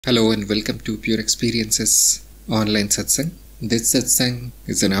Hello and welcome to Pure Experiences online Satsang. This Satsang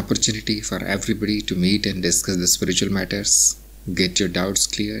is an opportunity for everybody to meet and discuss the spiritual matters, get your doubts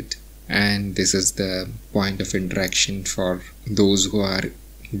cleared, and this is the point of interaction for those who are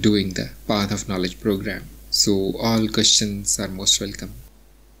doing the Path of Knowledge program. So all questions are most welcome.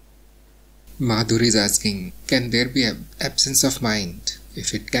 Madhuri is asking, can there be an absence of mind?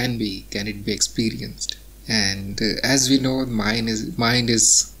 If it can be, can it be experienced? And as we know, mind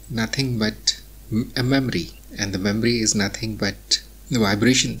is nothing but a memory, and the memory is nothing but the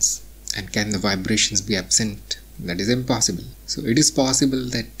vibrations. And can the vibrations be absent? That is impossible. So it is possible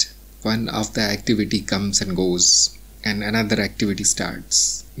that one of the activity comes and goes and another activity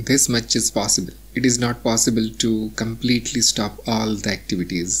starts. This much is possible. It is not possible to completely stop all the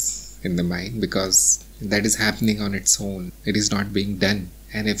activities in the mind, because that is happening on its own. It is not being done,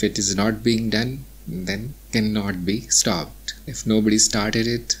 and if it is not being done, then cannot be stopped. If nobody started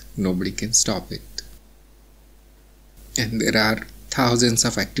it, nobody can stop it. And there are thousands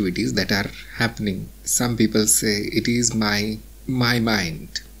of activities that are happening. Some people say it is my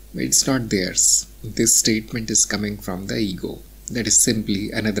mind. It's not theirs. This statement is coming from the ego. That is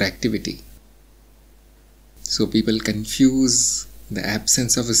simply another activity. So people confuse the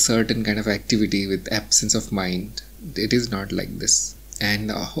absence of a certain kind of activity with absence of mind. It is not like this.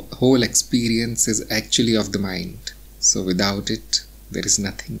 And the whole experience is actually of the mind. So without it, there is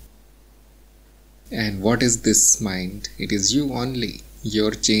nothing. And what is this mind? It is you only.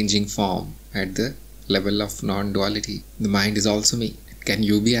 Your changing form at the level of non-duality. The mind is also me. Can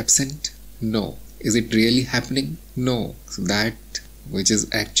you be absent? No. Is it really happening? No. So that which is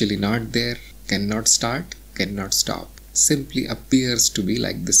actually not there cannot start, cannot stop. Simply appears to be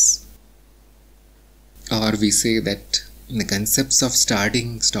like this. Or we say that the concepts of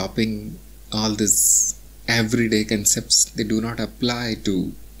starting, stopping, all these everyday concepts, they do not apply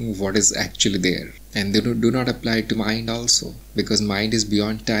to what is actually there. And they do not apply to mind also, because mind is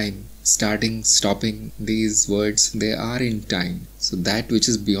beyond time. Starting, stopping, these words, they are in time. So that which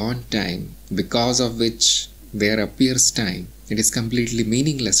is beyond time, because of which there appears time, it is completely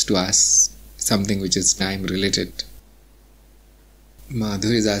meaningless to us, something which is time related.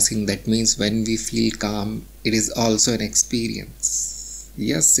 Madhur is asking, that means when we feel calm, it is also an experience.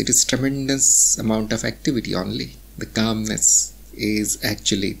 Yes, it is tremendous amount of activity only. The calmness is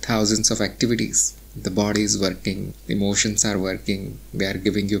actually thousands of activities. The body is working, the emotions are working, they are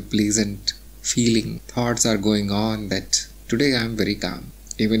giving you pleasant feeling. Thoughts are going on that today I am very calm.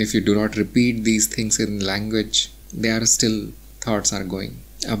 Even if you do not repeat these things in language, they are still, thoughts are going.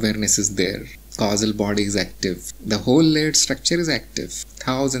 Awareness is there. Causal body is active. The whole layered structure is active.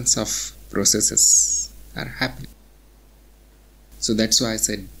 Thousands of processes are happening. So that's why I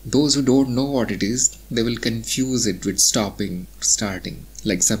said, those who don't know what it is, they will confuse it with stopping, starting.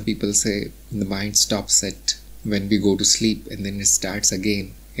 Like some people say, the mind stops at when we go to sleep and then it starts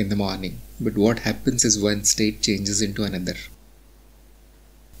again in the morning. But what happens is one state changes into another.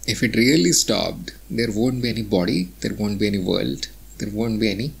 If it really stopped, there won't be any body, there won't be any world, there won't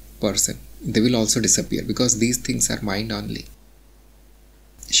be any person. They will also disappear, because these things are mind only.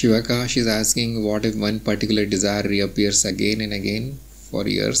 Shivakash is asking, what if one particular desire reappears again and again for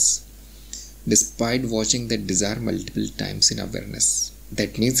years, despite watching that desire multiple times in awareness?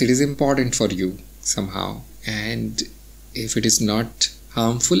 That means it is important for you somehow, and if it is not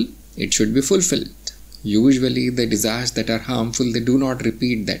harmful, it should be fulfilled. Usually the desires that are harmful, they do not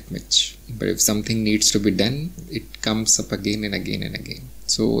repeat that much. But if something needs to be done, it comes up again and again and again.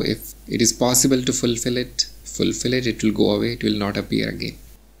 So if it is possible to fulfill it, it will go away, it will not appear again.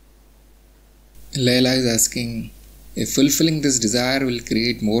 Leila is asking, if fulfilling this desire will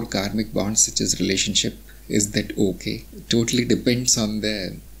create more karmic bonds such as relationship, is that okay? It totally depends on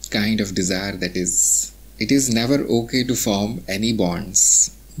the kind of desire that is. It is never okay to form any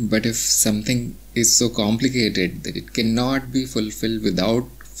bonds. But if something is so complicated that it cannot be fulfilled without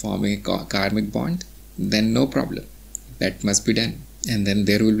forming a karmic bond, then no problem. That must be done. And then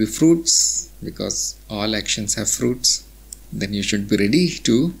there will be fruits, because all actions have fruits. Then you should be ready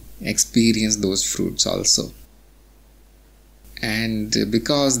to experience those fruits also. And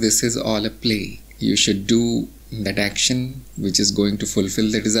because this is all a play, you should do that action which is going to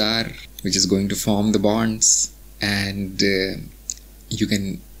fulfill the desire, which is going to form the bonds, and you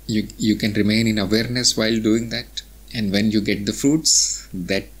can remain in awareness while doing that. And when you get the fruits,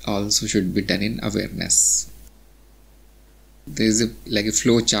 that also should be done in awareness. There is like a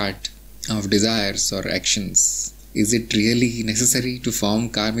flow chart of desires or actions. Is it really necessary to form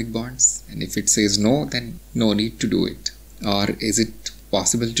karmic bonds? And if it says no, then no need to do it. Or is it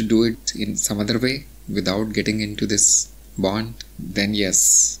possible to do it in some other way without getting into this bond, then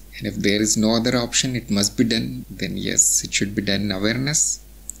yes. And if there is no other option, it must be done, then yes, it should be done in awareness.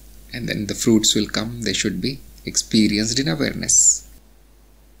 And then the fruits will come, they should be experienced in awareness.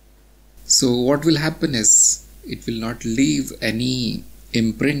 So what will happen is, it will not leave any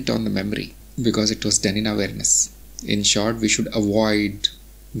imprint on the memory because it was done in awareness. In short, we should avoid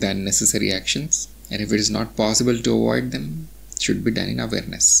the unnecessary actions, and if it is not possible to avoid them, it should be done in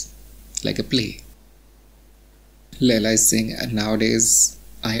awareness, like a play. Leela is saying, nowadays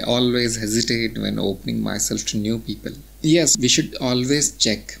I always hesitate when opening myself to new people. Yes, we should always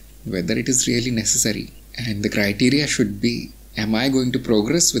check whether it is really necessary, and the criteria should be, am I going to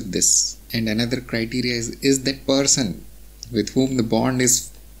progress with this? And another criteria is that person with whom the bond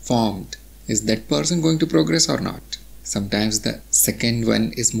is formed, is that person going to progress or not? Sometimes the second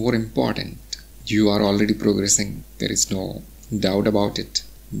one is more important. You are already progressing, there is no doubt about it.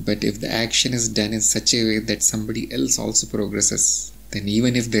 But if the action is done in such a way that somebody else also progresses, then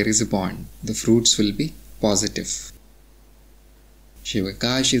even if there is a bond, the fruits will be positive.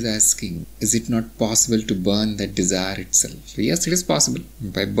 Shivakash is asking, is it not possible to burn that desire itself? Yes, it is possible.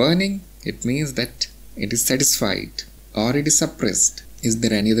 By burning, it means that it is satisfied or it is suppressed. Is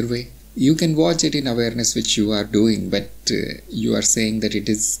there any other way? You can watch it in awareness, which you are doing, but you are saying that it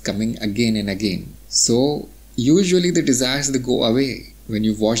is coming again and again. So usually the desires, they go away. When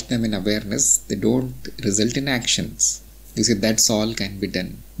you watch them in awareness, they don't result in actions. You see, that's all can be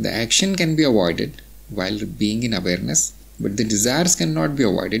done. The action can be avoided while being in awareness, but the desires cannot be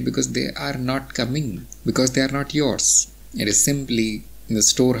avoided because they are not coming, because they are not yours. It is simply the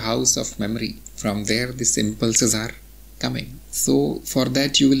storehouse of memory. From there, these impulses are coming. So for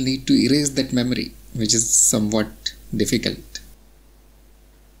that, you will need to erase that memory, which is somewhat difficult.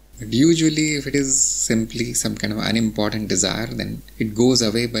 But usually, if it is simply some kind of unimportant desire, then it goes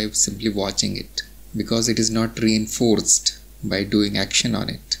away by simply watching it, because it is not reinforced by doing action on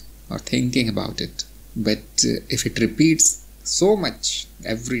it or thinking about it. But if it repeats so much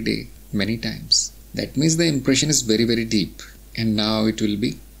every day, many times, that means the impression is very, very deep. And now it will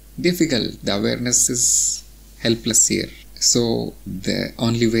be difficult. The awareness is helpless here. So the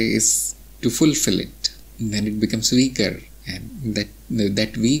only way is to fulfill it. Then it becomes weaker. And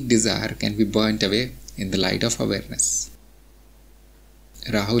that weak desire can be burnt away in the light of awareness.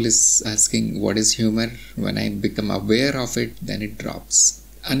 Rahul is asking, what is humor? When I become aware of it, then it drops.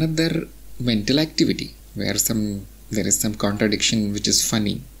 Another mental activity where there is some contradiction which is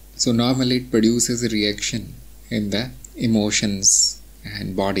funny. So normally it produces a reaction in the emotions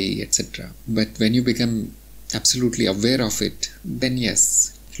and body, etc. But when you become absolutely aware of it, then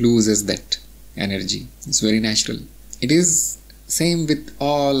yes, it loses that energy. It's very natural. It is same with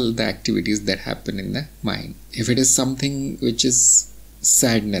all the activities that happen in the mind. If it is something which is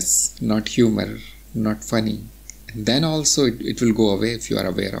sadness, not humor, not funny, then also it will go away if you are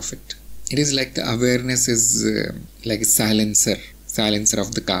aware of it. It is like the awareness is like a silencer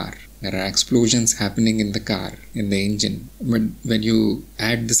of the car. There are explosions happening in the car, in the engine. But when you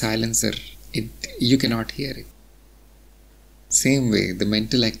add the silencer, you cannot hear it. Same way, the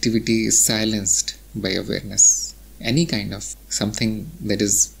mental activity is silenced by awareness. Any kind of something that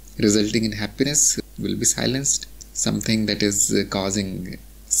is resulting in happiness will be silenced. Something that is causing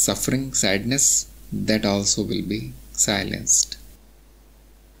suffering, sadness, that also will be silenced.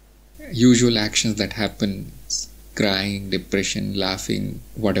 Usual actions that happen, crying, depression, laughing,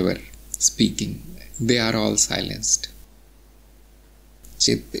 whatever, speaking, they are all silenced.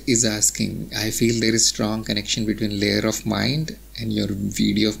 Chit is asking, I feel there is strong connection between layer of mind and your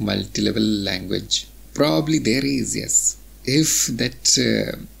video of multi-level language. Probably there is, yes. If that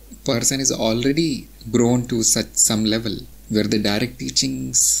person is already grown to such some level where the direct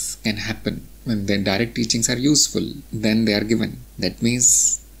teachings can happen, when the direct teachings are useful, then they are given. That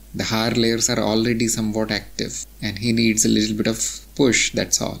means the higher layers are already somewhat active and he needs a little bit of push,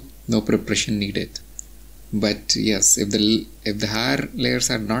 that's all. No preparation needed. But yes, if the higher layers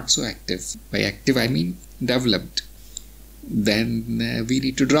are not so active, by active I mean developed, then we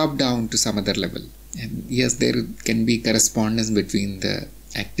need to drop down to some other level. And yes, there can be correspondence between the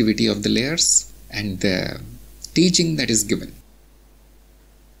activity of the layers and the teaching that is given.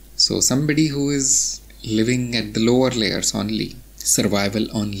 So somebody who is living at the lower layers only, survival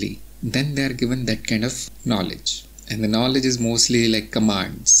only, then they are given that kind of knowledge. And the knowledge is mostly like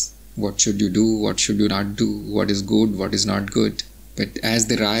commands. What should you do? What should you not do? What is good? What is not good? But as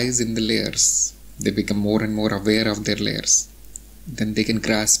they rise in the layers, they become more and more aware of their layers. Then they can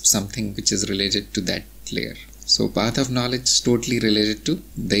grasp something which is related to that layer. So path of knowledge is totally related to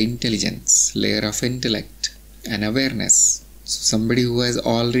the intelligence, layer of intellect and awareness. So somebody who has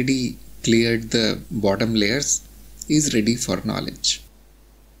already cleared the bottom layers is ready for knowledge.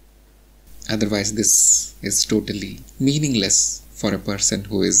 Otherwise, this is totally meaningless for a person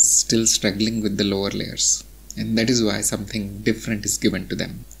who is still struggling with the lower layers. And that is why something different is given to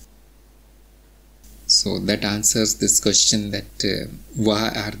them. So that answers this question that why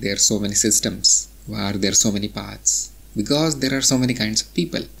are there so many systems? Why are there so many paths? Because there are so many kinds of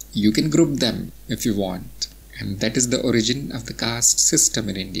people. You can group them if you want. And that is the origin of the caste system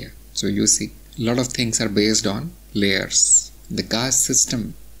in India. So you see, a lot of things are based on layers. The caste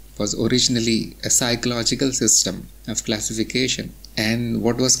system was originally a psychological system of classification. And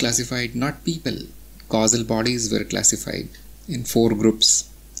what was classified? Not people. Causal bodies were classified in 4 groups.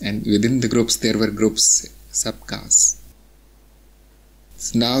 And within the groups there were groups, subcastes.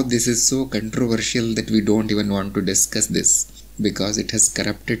 So now this is so controversial that we don't even want to discuss this, because it has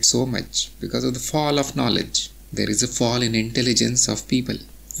corrupted so much because of the fall of knowledge. There is a fall in intelligence of people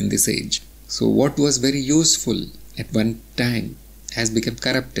in this age. So what was very useful at one time has become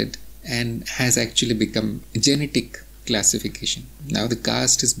corrupted and has actually become genetic classification. Now the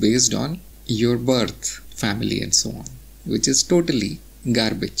caste is based on your birth, family and so on, which is totally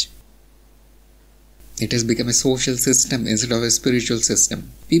garbage. It has become a social system instead of a spiritual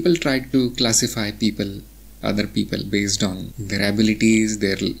system. People try to classify other people based on their abilities,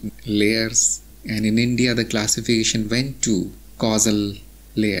 their layers. And in India, the classification went to causal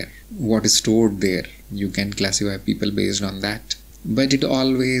layer. What is stored there, you can classify people based on that. But it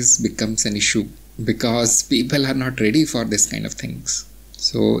always becomes an issue because people are not ready for this kind of things.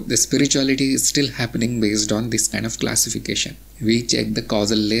 So the spirituality is still happening based on this kind of classification. We check the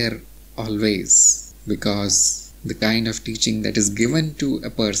causal layer always, because the kind of teaching that is given to a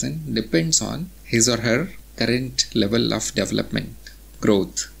person depends on his or her current level of development,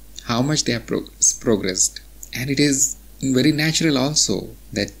 growth, how much they have progressed. And it is very natural also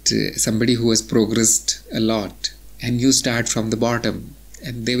that somebody who has progressed a lot and you start from the bottom,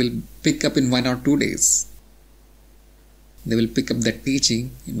 and they will pick up in 1 or 2 days. They will pick up that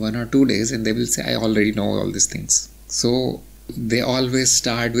teaching in 1 or 2 days and they will say, I already know all these things. So they always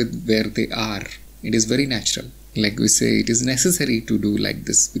start with where they are. It is very natural. Like we say, it is necessary to do like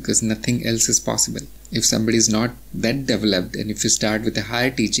this because nothing else is possible. If somebody is not that developed and if you start with a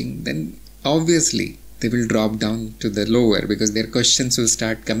higher teaching, then obviously they will drop down to the lower, because their questions will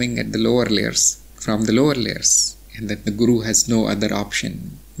start coming at the lower layers, from the lower layers. And that the guru has no other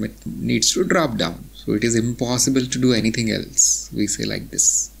option but needs to drop down. So it is impossible to do anything else, we say like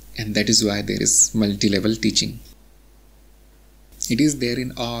this. And that is why there is multi-level teaching. It is there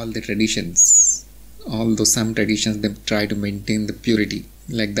in all the traditions. Although some traditions they try to maintain the purity,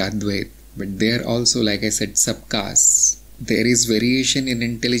 like the Advaita. But there also, like I said, subcastes. There is variation in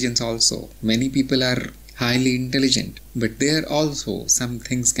intelligence also. Many people are highly intelligent, but there also some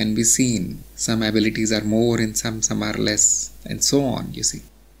things can be seen. Some abilities are more in some are less, and so on, you see.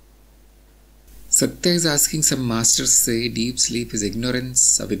 Satya is asking, some masters say deep sleep is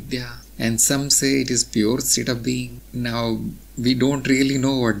ignorance, avidya, and some say it is pure state of being. Now, we don't really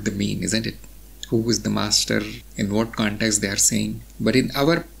know what they mean, isn't it? Who is the master, in what context they are saying. But in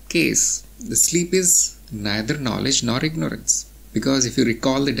our case, the sleep is neither knowledge nor ignorance. Because if you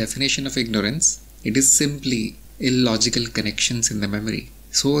recall the definition of ignorance, it is simply illogical connections in the memory.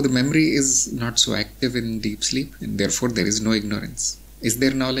 So the memory is not so active in deep sleep, and therefore there is no ignorance. Is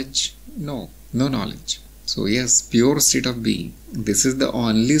there knowledge? No knowledge. So yes, pure state of being. This is the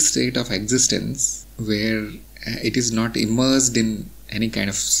only state of existence where it is not immersed in any kind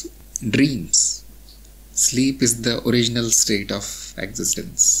of dreams. Sleep is the original state of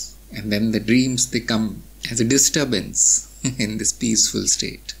existence. And then the dreams, they come as a disturbance in this peaceful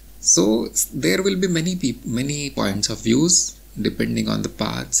state. So there will be many points of views depending on the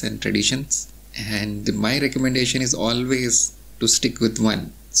paths and traditions. And my recommendation is always to stick with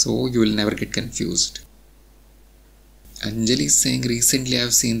one, so you will never get confused. Anjali is saying, recently I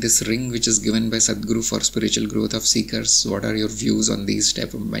have seen this ring which is given by Sadhguru for spiritual growth of seekers. What are your views on these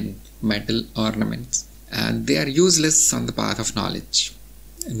type of metal ornaments? And they are useless on the path of knowledge.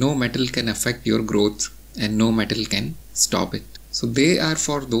 No metal can affect your growth and no metal can stop it. So they are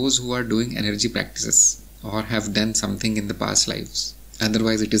for those who are doing energy practices or have done something in the past lives.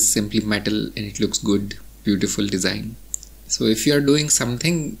 Otherwise it is simply metal and it looks good, beautiful design. So if you are doing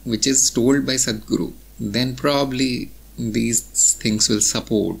something which is told by Sadhguru, then probably these things will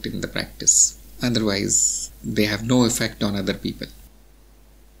support in the practice. Otherwise they have no effect on other people.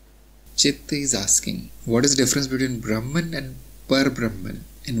 Chitta is asking, what is the difference between Brahman and Per-Brahman?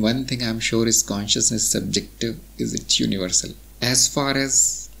 And one thing I am sure is consciousness subjective, is it universal? As far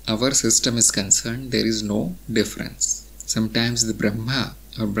as our system is concerned, there is no difference. Sometimes the Brahma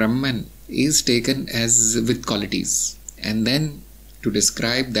or Brahman is taken as with qualities. And then to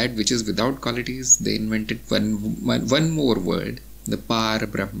describe that which is without qualities, they invented one more word, the Par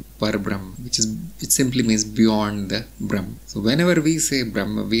Brahm, which simply means beyond the Brahm. So whenever we say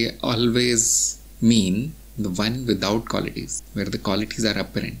Brahma, we always mean the one without qualities, where the qualities are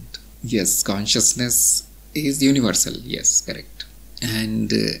apparent. Yes, consciousness is universal. Yes, correct.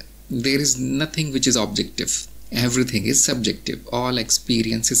 And there is nothing which is objective. Everything is subjective. All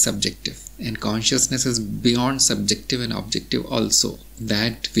experience is subjective. And consciousness is beyond subjective and objective also.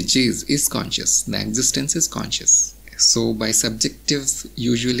 That which is conscious. The existence is conscious. So by subjective,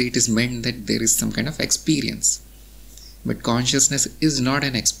 usually it is meant that there is some kind of experience. But consciousness is not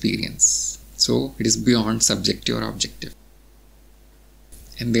an experience. So it is beyond subjective or objective.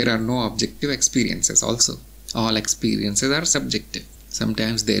 And there are no objective experiences also. All experiences are subjective.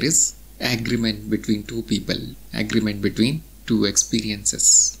 Sometimes there is agreement between two people, agreement between two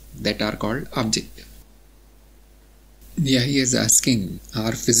experiences that are called objective. Yeah, he is asking,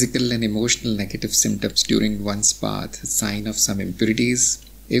 are physical and emotional negative symptoms during one's path a sign of some impurities?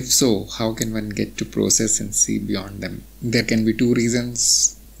 If so, how can one get to process and see beyond them? There can be two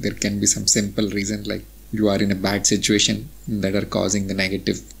reasons. There can be some simple reason, like you are in a bad situation that are causing the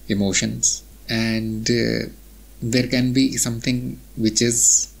negative emotions, and there can be something which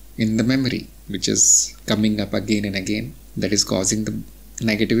is in the memory, which is coming up again and again, that is causing the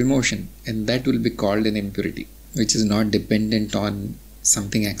negative emotion, and that will be called an impurity, which is not dependent on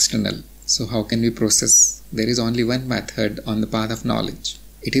something external. So how can we process? There is only one method on the path of knowledge.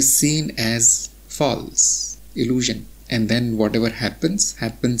 It is seen as false, illusion, and then whatever happens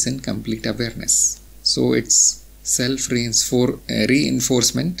in complete awareness. So its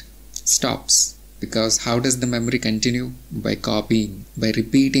self-reinforcement stops. Because how does the memory continue? By copying, by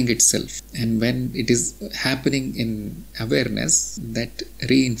repeating itself. And when it is happening in awareness, that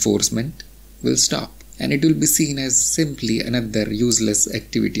reinforcement will stop. And it will be seen as simply another useless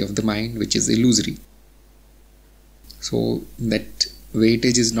activity of the mind, which is illusory. So that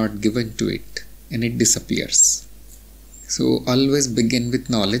weightage is not given to it, and it disappears. So always begin with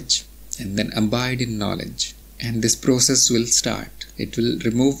knowledge and then abide in knowledge. And this process will start. It will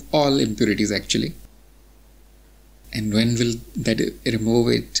remove all impurities actually. And when will that remove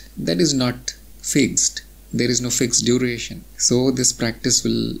it? That is not fixed. There is no fixed duration. So this practice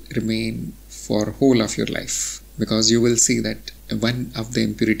will remain for whole of your life. Because you will see that one of the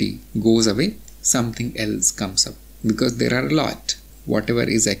impurity goes away, something else comes up. Because there are a lot. Whatever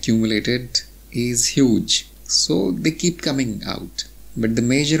is accumulated is huge. So they keep coming out. But the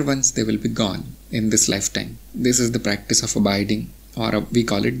major ones, they will be gone in this lifetime. This is the practice of abiding, or we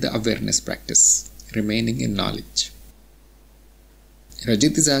call it the awareness practice, remaining in knowledge.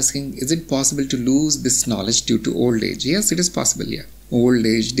 Rajit is asking, is it possible to lose this knowledge due to old age? Yes, it is possible, yeah. Old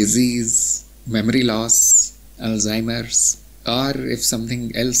age, disease, memory loss, Alzheimer's, or if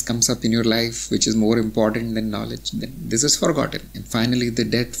something else comes up in your life which is more important than knowledge, then this is forgotten. And finally, the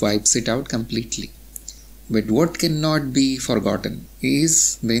death wipes it out completely. But what cannot be forgotten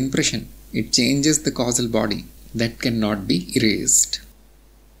is the impression. It changes the causal body. That cannot be erased.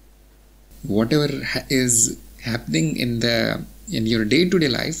 Whatever is happening in your day-to-day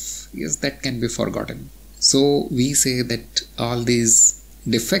life, yes, that can be forgotten. So we say that all these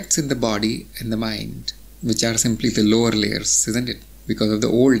defects in the body and the mind, which are simply the lower layers, isn't it? Because of the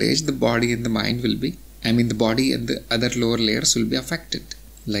old age, the body and the mind will be, the body and the other lower layers will be affected.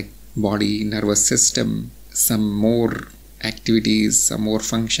 Like body, nervous system, some more activities, some more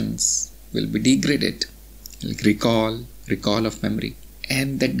functions will be degraded. Like recall of memory.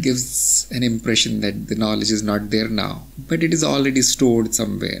 And that gives an impression that the knowledge is not there now. But it is already stored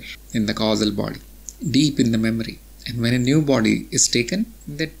somewhere in the causal body, deep in the memory. And when a new body is taken,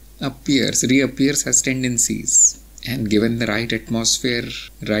 that reappears as tendencies. And given the right atmosphere,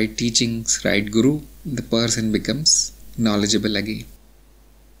 right teachings, right guru, the person becomes knowledgeable again.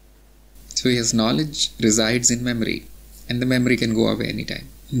 So yes, knowledge resides in memory, and the memory can go away anytime.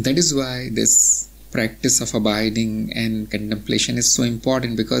 That is why this practice of abiding and contemplation is so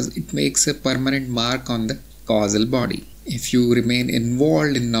important, because it makes a permanent mark on the causal body. If you remain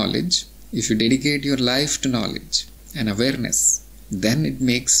involved in knowledge, if you dedicate your life to knowledge and awareness, then it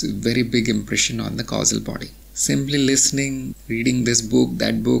makes a very big impression on the causal body. Simply listening, reading this book,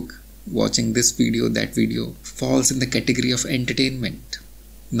 that book, watching this video, that video, falls in the category of entertainment,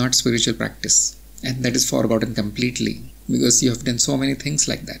 not spiritual practice. And that is forgotten completely, because you have done so many things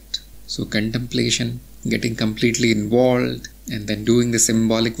like that. So contemplation, getting completely involved, and then doing the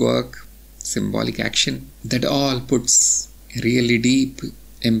symbolic work, symbolic action, that all puts a really deep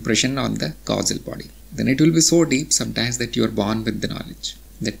impression on the causal body. Then it will be so deep sometimes that you are born with the knowledge.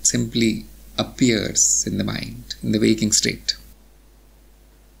 that simply appears in the mind, in the waking state.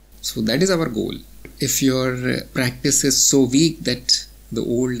 So that is our goal. If your practice is so weak that the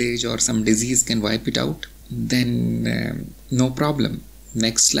old age or some disease can wipe it out, then no problem.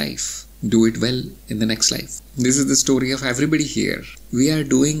 Next life. Do it well in the next life. This is the story of everybody here. We are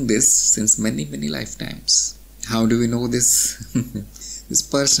doing this since many, many lifetimes. How do we know this? This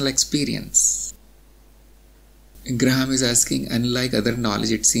personal experience. Graham is asking, unlike other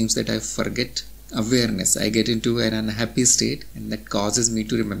knowledge, it seems that I forget awareness. I get into an unhappy state and that causes me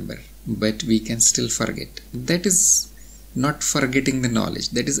to remember. But we can still forget. That is not forgetting the knowledge.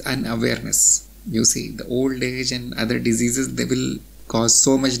 That is unawareness. You see, the old age and other diseases, they will cause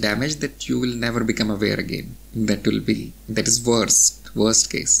so much damage that you will never become aware again. That is worst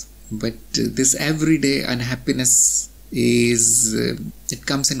case. But this everyday unhappiness is, it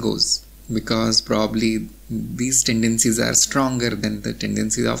comes and goes, because probably these tendencies are stronger than the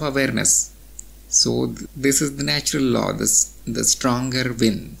tendencies of awareness. So this is the natural law. The stronger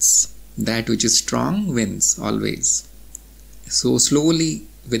wins. That which is strong wins always. So slowly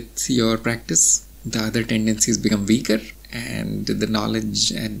with your practice, the other tendencies become weaker and the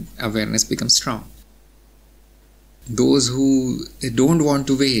knowledge and awareness become strong. Those who don't want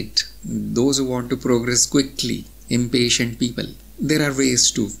to wait, those who want to progress quickly, impatient people, there are ways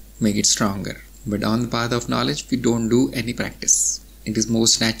to make it stronger. But on the path of knowledge, we don't do any practice. It is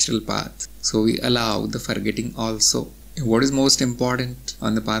most natural path. So we allow the forgetting also. What is most important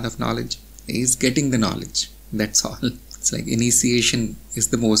on the path of knowledge is getting the knowledge. That's all. It's like initiation is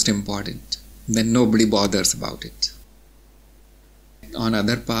the most important. Then nobody bothers about it. On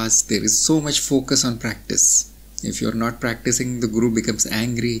other paths, there is so much focus on practice. If you're not practicing, the guru becomes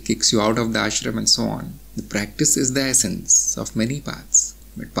angry, kicks you out of the ashram and so on. The practice is the essence of many paths.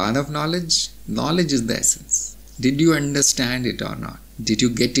 But path of knowledge, knowledge is the essence. Did you understand it or not? Did you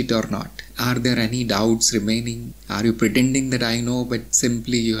get it or not? Are there any doubts remaining? Are you pretending that I know, but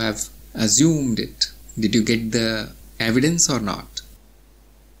simply you have assumed it? Did you get the evidence or not?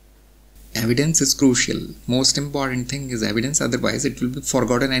 Evidence is crucial. Most important thing is evidence, otherwise it will be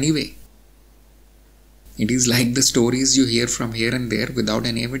forgotten anyway. It is like the stories you hear from here and there without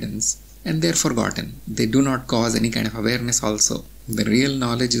any evidence, and they are forgotten. They do not cause any kind of awareness also. The real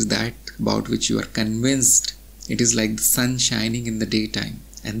knowledge is that about which you are convinced. It is like the sun shining in the daytime,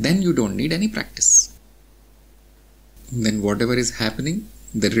 and then you don't need any practice. Then whatever is happening,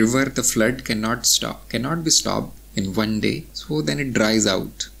 the river, the flood cannot be stopped in one day, so then it dries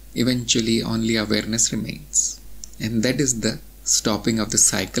out. Eventually only awareness remains, and that is the stopping of the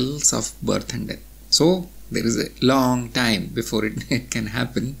cycles of birth and death. So there is a long time before it can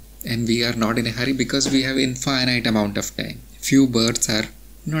happen, and we are not in a hurry because we have infinite amount of time. Few births are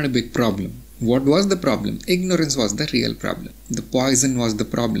not a big problem. What was the problem? Ignorance was the real problem. The poison was the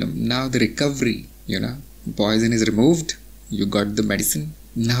problem. Now the recovery, poison is removed, you got the medicine.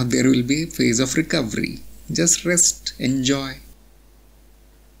 Now there will be a phase of recovery. Just rest, enjoy.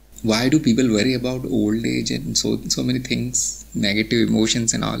 Why do people worry about old age and so many things, negative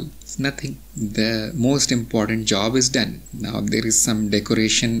emotions and all? It's nothing. The most important job is done. Now there is some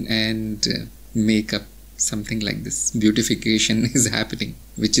decoration and makeup, something like this. Beautification is happening,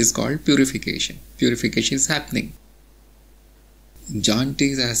 which is called purification. Purification is happening. John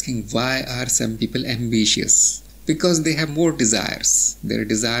T is asking, why are some people ambitious? Because they have more desires. Their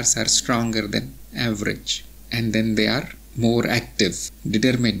desires are stronger than average. And then they are more active,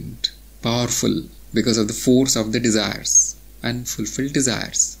 determined, powerful because of the force of the desires, unfulfilled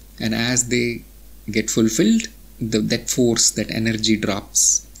desires. And as they get fulfilled, that force, that energy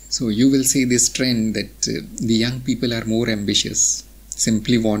drops. So you will see this trend that the young people are more ambitious,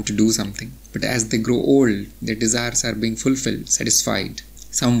 simply want to do something. But as they grow old, their desires are being fulfilled, satisfied,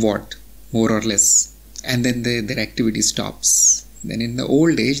 somewhat, more or less. And then their activity stops. Then in the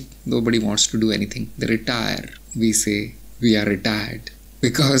old age, nobody wants to do anything. They retire. We say, we are retired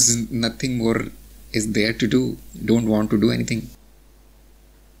because nothing more is there to do. Don't want to do anything.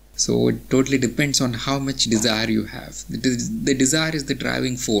 So it totally depends on how much desire you have. The desire is the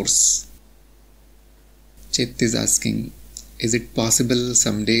driving force. Chit is asking, is it possible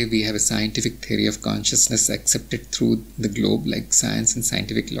someday we have a scientific theory of consciousness accepted through the globe like science and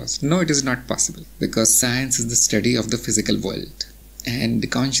scientific laws? No, it is not possible, because science is the study of the physical world.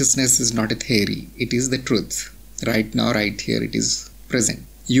 And consciousness is not a theory, it is the truth. Right now, right here, it is present.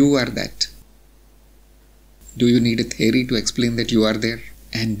 You are that. Do you need a theory to explain that you are there?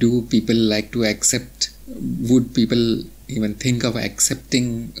 And do people like to accept? Would people even think of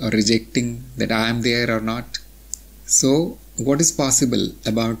accepting or rejecting that I am there or not? So, what is possible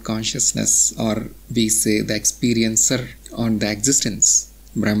about consciousness, or we say the experiencer or the existence?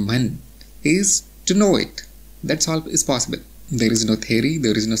 Brahman is to know it. That's all is possible. There is no theory,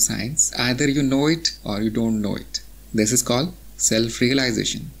 there is no science. Either you know it or you don't know it. This is called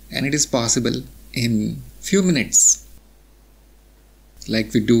self-realization, and it is possible in few minutes.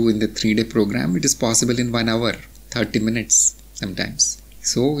 Like we do in the 3-day program, it is possible in 1 hour, 30 minutes sometimes.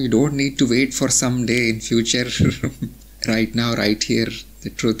 So you don't need to wait for some day in future. Right now, right here,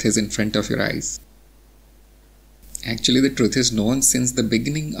 the truth is in front of your eyes. Actually, the truth is known since the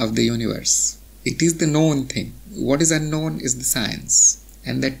beginning of the universe. It is the known thing. What is unknown is the science,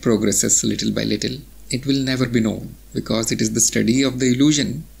 and that progresses little by little. It will never be known because it is the study of the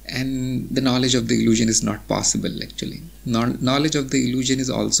illusion, and the knowledge of the illusion is not possible actually. Knowledge of the illusion is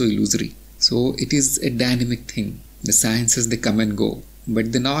also illusory. So it is a dynamic thing. The sciences, they come and go,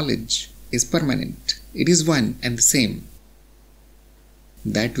 but the knowledge is permanent. It is one and the same.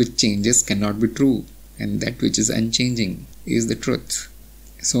 That which changes cannot be true, and that which is unchanging is the truth.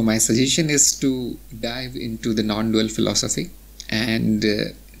 So my suggestion is to dive into the non-dual philosophy and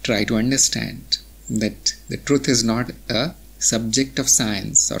try to understand that the truth is not a subject of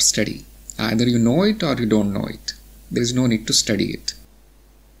science or study. Either you know it or you don't know it. There is no need to study it.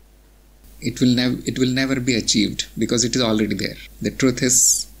 It will never be achieved because it is already there. The truth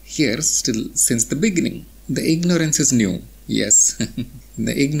is here still since the beginning. The ignorance is new. Yes,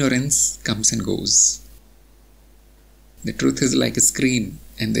 the ignorance comes and goes. The truth is like a screen,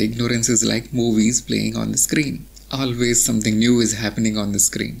 and the ignorance is like movies playing on the screen. Always something new is happening on the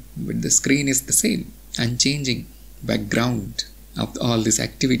screen, but the screen is the same, unchanging background of all these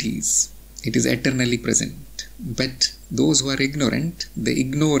activities. It is eternally present. But those who are ignorant, they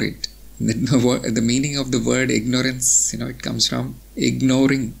ignore it. The meaning of the word ignorance, it comes from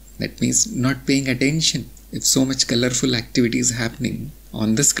ignoring. That means not paying attention. If so much colorful activity is happening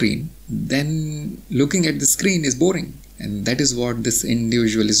on the screen, then looking at the screen is boring. And that is what this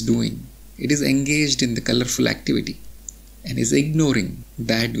individual is doing. It is engaged in the colorful activity and is ignoring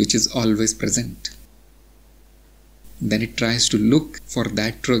that which is always present. Then it tries to look for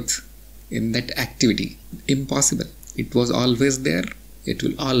that truth in that activity. Impossible. It was always there. It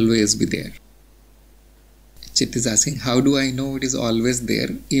will always be there. Chit is asking, how do I know it is always there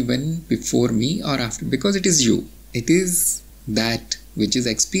even before me or after? Because it is you. It is that which is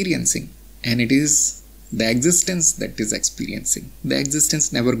experiencing, and it is the existence that is experiencing. The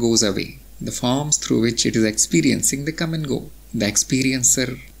existence never goes away. The forms through which it is experiencing, they come and go. The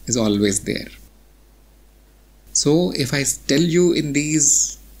experiencer is always there. So if I tell you in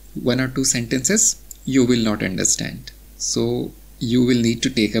these 1 or 2 sentences, you will not understand. So you will need to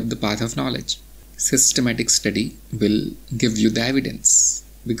take up the path of knowledge. Systematic study will give you the evidence.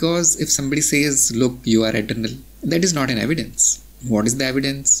 Because if somebody says, look, you are eternal, that is not an evidence. What is the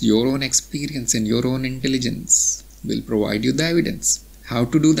evidence? Your own experience and your own intelligence will provide you the evidence. How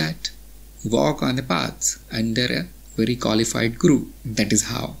to do that? Walk on the path under a very qualified guru. That is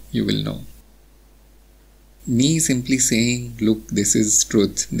how you will know. Me simply saying, look, this is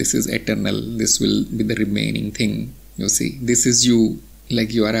truth, this is eternal, this will be the remaining thing. You see, this is you.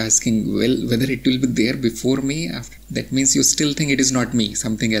 Like you are asking, well, whether it will be there before me, after. That means you still think it is not me,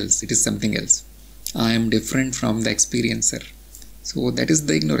 something else. It is something else. I am different from the experiencer. So that is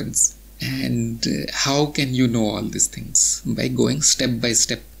the ignorance. And how can you know all these things? By going step by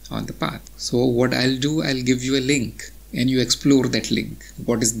step on the path. So what I'll do, I'll give you a link and you explore that link.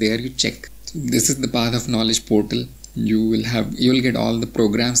 What is there, you check. This is the Path of Knowledge portal. You will get all the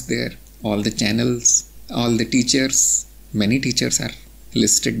programs there, all the channels, all the teachers. Many teachers are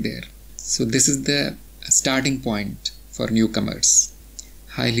listed there. So this is the starting point for newcomers.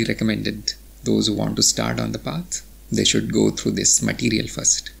 Highly recommended. Those who want to start on the path, they should go through this material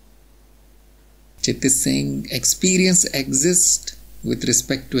first. Chit is saying, experience exists with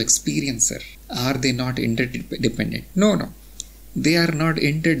respect to experiencer. Are they not interdependent? No. They are not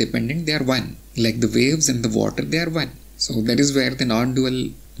interdependent, they are one. Like the waves and the water, they are one. So that is where the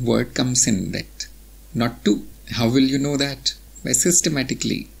non-dual word comes in, that not two. How will you know that? By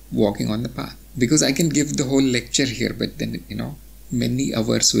systematically walking on the path. Because I can give the whole lecture here, but then, many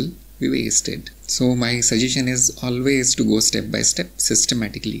hours will be wasted. So my suggestion is always to go step by step,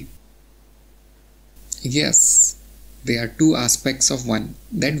 systematically. Yes, there are two aspects of one.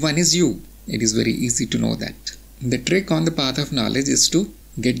 That one is you. It is very easy to know that. The trick on the path of knowledge is to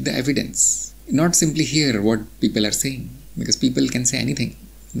get the evidence. Not simply hear what people are saying, because people can say anything,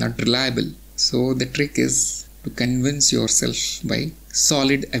 not reliable. So the trick is to convince yourself by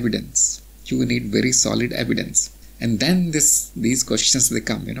solid evidence. You need very solid evidence. And then these questions, they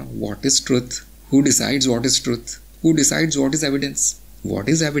come, what is truth? Who decides what is truth? Who decides what is evidence? What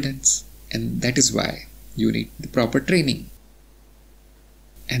is evidence? And that is why you need the proper training.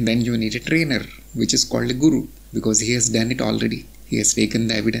 And then you need a trainer, which is called a guru, because he has done it already. He has taken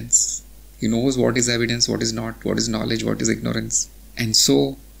the evidence. He knows what is evidence, what is not, what is knowledge, what is ignorance. And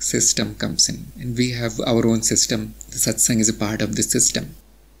so system comes in. And we have our own system. The satsang is a part of the system.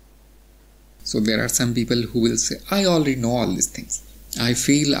 So there are some people who will say, I already know all these things. I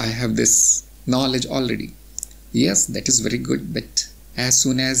feel I have this knowledge already. Yes, that is very good, but as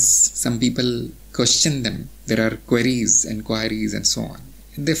soon as some people question them, there are queries, inquiries and so on.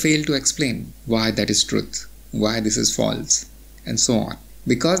 And they fail to explain why that is truth, why this is false, and so on.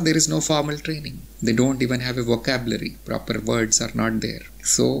 Because there is no formal training. They don't even have a vocabulary. Proper words are not there.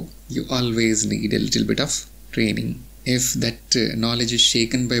 So you always need a little bit of training. If that knowledge is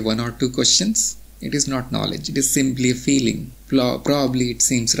shaken by one or two questions, it is not knowledge. It is simply a feeling. Probably it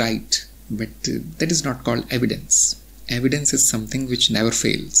seems right, but that is not called evidence. Evidence is something which never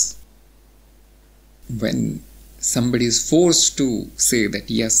fails. When somebody is forced to say that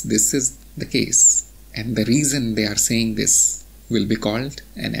yes, this is the case, and the reason they are saying this will be called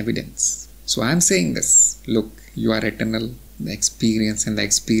an evidence. So I am saying this, look, you are eternal, the experience and the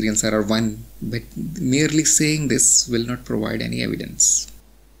experiencer are one, but merely saying this will not provide any evidence.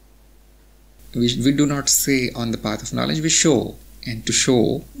 We do not say on the path of knowledge, we show. And to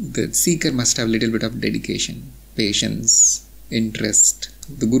show, the seeker must have a little bit of dedication, patience, interest.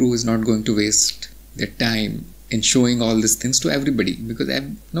 The guru is not going to waste their time in showing all these things to everybody, because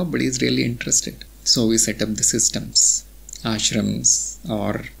nobody is really interested. So we set up the systems, ashrams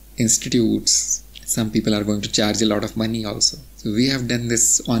or institutes. Some people are going to charge a lot of money also. So we have done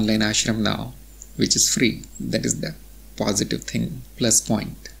this online ashram now, which is free. That is the positive thing, plus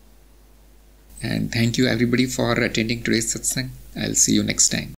point. And thank you everybody for attending today's satsang. I'll see you next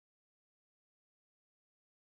time.